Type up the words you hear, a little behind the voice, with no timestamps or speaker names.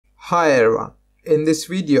Hi everyone, in this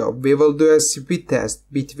video we will do a speed test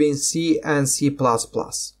between C and C++.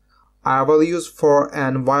 I will use for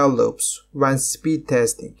and while loops when speed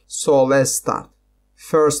testing, so let's start.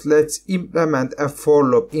 First let's implement a for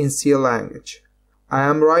loop in C language. I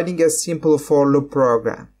am writing a simple for loop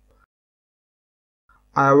program.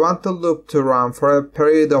 I want the loop to run for a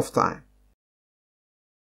period of time.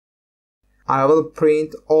 I will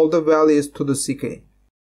print all the values to the screen.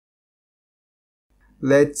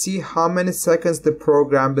 Let's see how many seconds the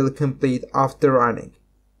program will complete after running.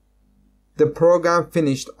 The program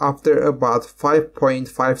finished after about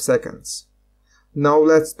 5.5 seconds. Now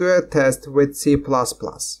let's do a test with C++.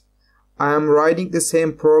 I am writing the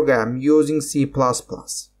same program using C++.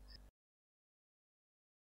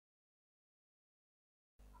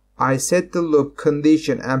 I set the loop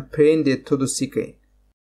condition and print it to the screen.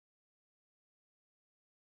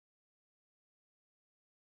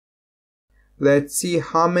 Let's see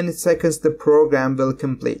how many seconds the program will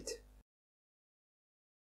complete.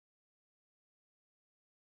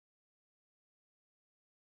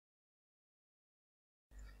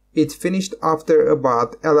 It finished after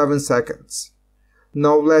about 11 seconds.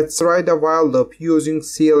 Now let's write a while loop using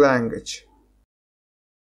C language.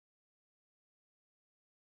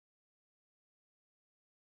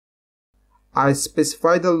 I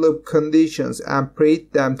specify the loop conditions and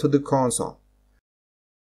print them to the console.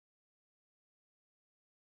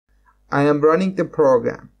 I am running the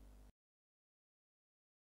program.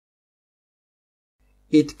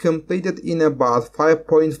 It completed in about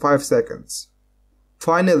 5.5 seconds.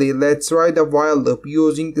 Finally, let's write a while loop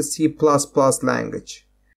using the C++ language.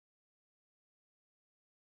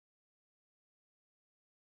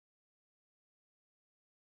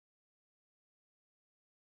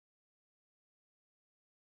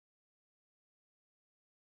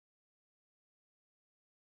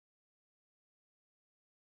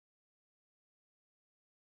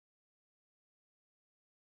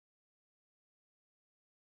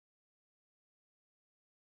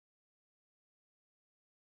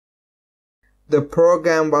 The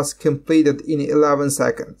program was completed in 11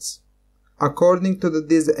 seconds. According to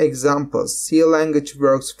these examples, C language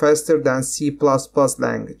works faster than C++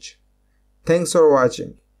 language. Thanks for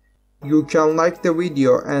watching. You can like the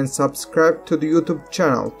video and subscribe to the YouTube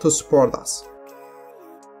channel to support us.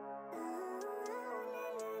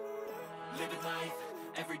 Living life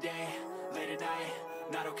every day, late at night,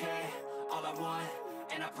 not okay. All I want,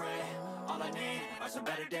 and I pray, all I need are some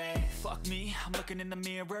better days. Fuck me, I'm looking in the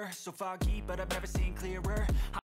mirror, so foggy, but I've never seen clearer.